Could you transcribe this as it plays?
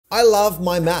I love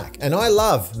my Mac and I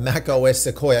love macOS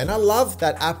Sequoia, and I love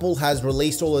that Apple has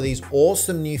released all of these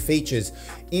awesome new features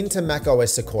into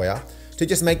macOS Sequoia to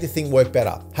just make the thing work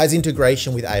better. Has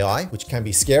integration with AI, which can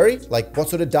be scary. Like, what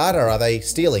sort of data are they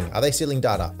stealing? Are they stealing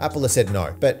data? Apple has said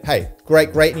no. But hey,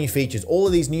 great new features. All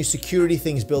of these new security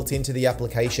things built into the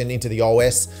application, into the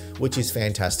OS, which is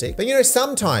fantastic. But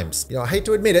sometimes, I hate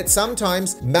to admit it,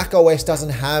 sometimes macOS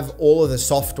doesn't have all of the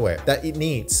software that it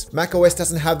needs. macOS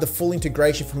doesn't have the full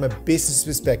integration from a business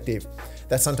perspective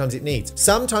that sometimes it needs.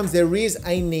 Sometimes there is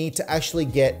a need to actually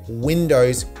get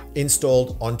Windows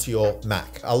installed onto your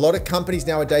Mac. A lot of companies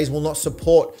nowadays will not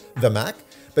support the Mac,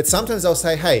 but sometimes they'll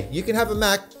say, hey, you can have a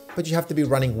Mac, but you have to be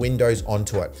running Windows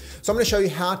onto it. So I'm gonna show you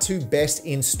how to best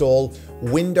install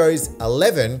Windows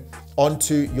 11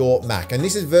 onto your Mac. And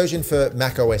this is version for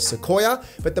macOS Sequoia,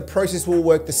 but the process will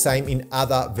work the same in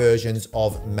other versions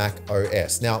of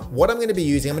macOS. Now, what I'm gonna be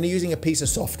using, a piece of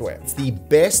software. It's the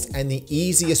best and the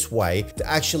easiest way to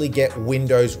actually get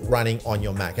Windows running on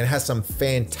your Mac. And it has some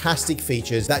fantastic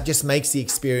features that just makes the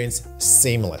experience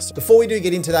seamless. Before we do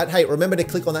get into that, hey, remember to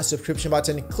click on that subscription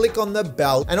button, click on the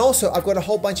bell. And also I've got a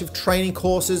whole bunch of training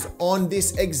courses on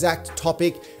this exact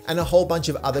topic and a whole bunch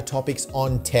of other topics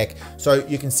on tech. So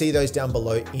you can see those down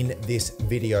below in this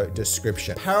video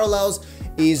description. Parallels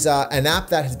is an app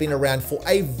that has been around for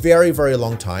a very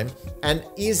long time and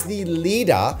is the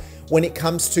leader when it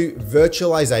comes to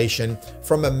virtualization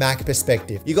from a Mac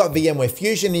perspective. You've got VMware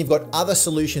Fusion and you've got other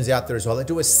solutions out there as well that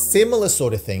do a similar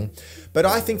sort of thing. But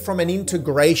I think from an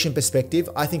integration perspective,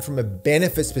 I think from a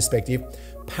benefits perspective,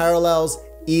 Parallels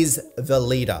is the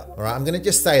leader. All right, I'm gonna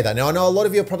just say that. Now, I know a lot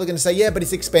of you are probably gonna say, yeah, but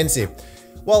it's expensive.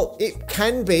 Well, it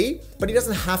can be, but it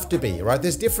doesn't have to be, right?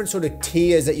 There's different sort of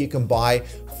tiers that you can buy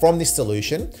from this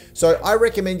solution. So I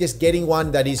recommend just getting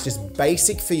one that is just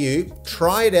basic for you.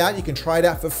 Try it out. You can try it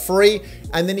out for free.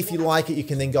 And then if you like it, you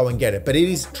can then go and get it. But it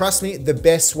is, trust me, the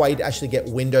best way to actually get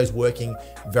Windows working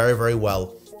very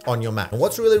well on your Mac. And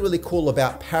what's really cool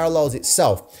about Parallels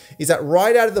itself is that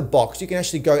right out of the box, you can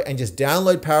actually go and just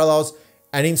download Parallels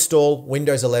and install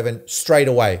Windows 11 straight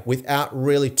away without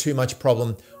really too much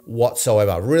problem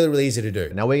whatsoever. Really easy to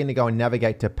do. Now we're gonna go and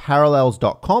navigate to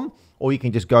parallels.com, or you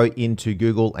can just go into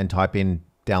Google and type in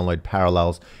download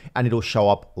Parallels and it'll show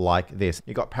up like this.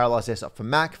 You've got Parallels Desktop for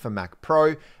Mac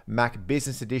Pro, Mac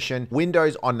Business Edition,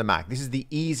 Windows on the Mac. This is the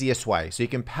easiest way. So you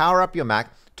can power up your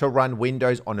Mac to run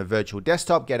Windows on a virtual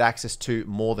desktop, get access to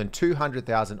more than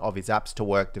 200,000 of its apps to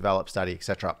work, develop, study,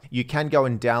 etc. You can go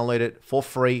and download it for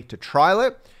free to trial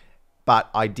it, but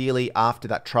ideally after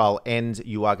that trial ends,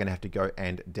 you are gonna have to go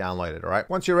and download it, all right?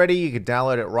 Once you're ready, you can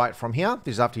download it right from here.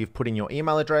 This is after you've put in your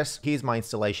email address. Here's my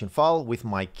installation file with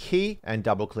my key, and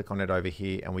double click on it over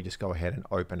here, and we just go ahead and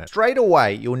open it. Straight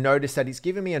away, you'll notice that it's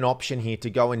giving me an option here to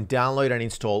go and download and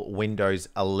install Windows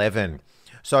 11.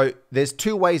 So there's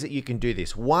two ways that you can do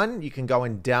this. One, you can go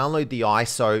and download the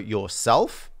ISO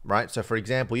yourself, right? So for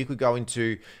example, you could go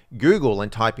into Google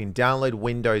and type in download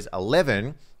Windows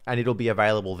 11 and it'll be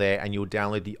available there, and you'll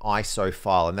download the ISO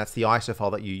file. And that's the ISO file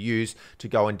that you use to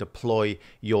go and deploy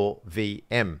your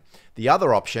VM. The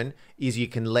other option is you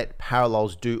can let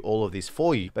Parallels do all of this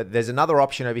for you. But there's another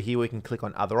option over here where you can click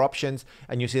on other options,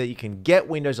 and you'll see that you can get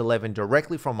Windows 11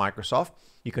 directly from Microsoft.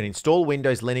 You can install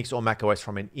Windows, Linux, or macOS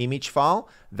from an image file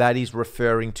that is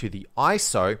referring to the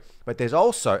ISO, but there's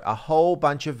also a whole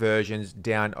bunch of versions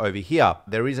down over here.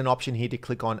 There is an option here to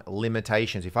click on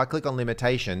limitations. If I click on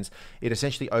limitations, it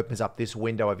essentially opens up this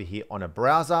window over here on a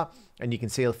browser, and you can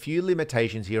see a few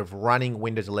limitations here of running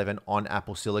Windows 11 on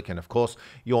Apple Silicon. Of course,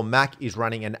 your Mac is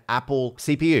running an Apple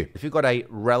CPU. If you've got a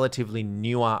relatively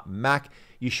newer Mac,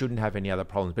 you shouldn't have any other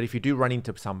problems. But if you do run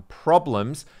into some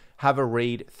problems, have a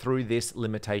read through this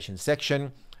limitation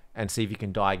section and see if you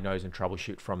can diagnose and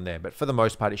troubleshoot from there. But for the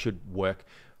most part, it should work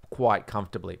quite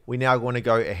comfortably. We now want to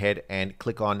go ahead and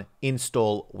click on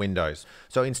install Windows.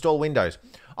 So install Windows.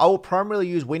 I will primarily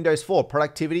use Windows for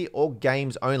productivity or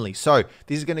games only. So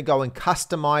this is going to go and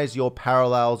customize your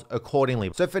Parallels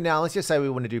accordingly. So for now, let's just say we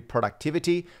want to do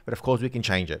productivity, but of course we can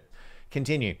change it.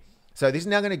 Continue. So this is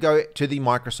now going to go to the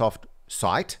Microsoft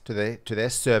site, to their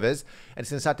servers, and it's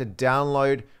going to start to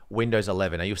download Windows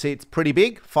 11. Now you'll see it's pretty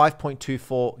big,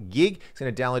 5.24 gig. It's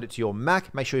going to download it to your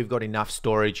Mac. Make sure you've got enough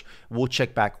storage. We'll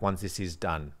check back once this is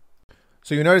done.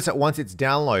 So you'll notice that once it's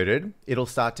downloaded, it'll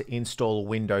start to install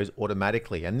Windows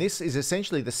automatically. And this is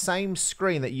essentially the same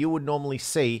screen that you would normally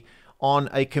see on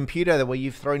a computer where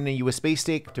you've thrown in a USB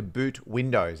stick to boot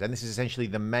Windows. And this is essentially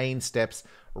the main steps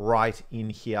right in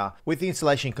here. With the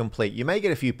installation complete, you may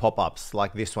get a few pop-ups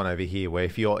like this one over here, where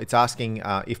it's asking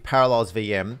if Parallels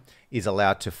VM is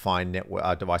allowed to find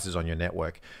network devices on your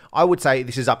network. I would say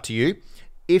this is up to you.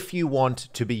 if you want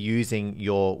to be using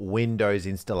your Windows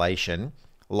installation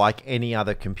like any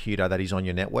other computer that is on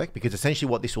your network, because essentially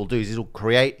what this will do is it'll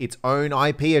create its own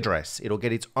IP address. It'll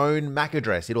get its own MAC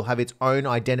address. It'll have its own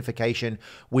identification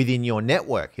within your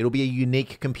network. It'll be a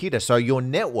unique computer. So your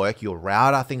network, your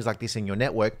router, things like this in your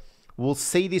network will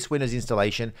see this Windows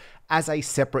installation as a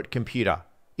separate computer,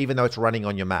 even though it's running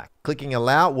on your Mac. Clicking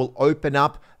allow will open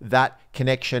up that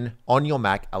connection on your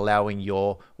Mac, allowing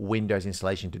your Windows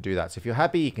installation to do that. So if you're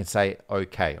happy, you can say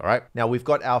okay, all right? Now we've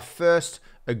got our first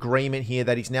agreement here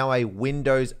that is now a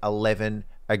Windows 11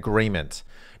 agreement.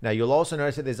 Now you'll also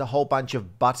notice that there's a whole bunch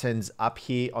of buttons up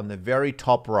here on the very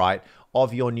top right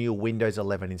of your new Windows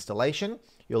 11 installation.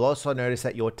 You'll also notice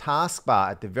that your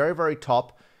taskbar at the very, very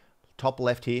top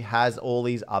left here has all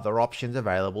these other options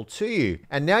available to you.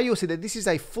 And now you'll see that this is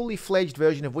a fully fledged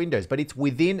version of Windows, but it's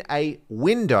within a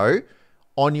window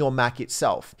on your Mac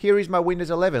itself. Here is my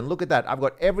Windows 11. Look at that. I've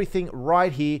got everything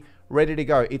right here ready to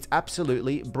go. It's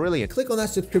absolutely brilliant. Click on that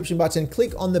subscription button,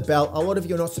 click on the bell. A lot of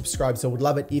you are not subscribed, so would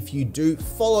love it if you do.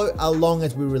 Follow along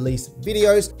as we release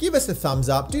videos. Give us a thumbs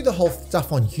up. Do the whole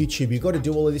stuff on YouTube. You've got to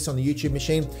do all of this on the YouTube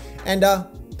machine. And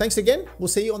thanks again. We'll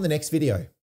see you on the next video.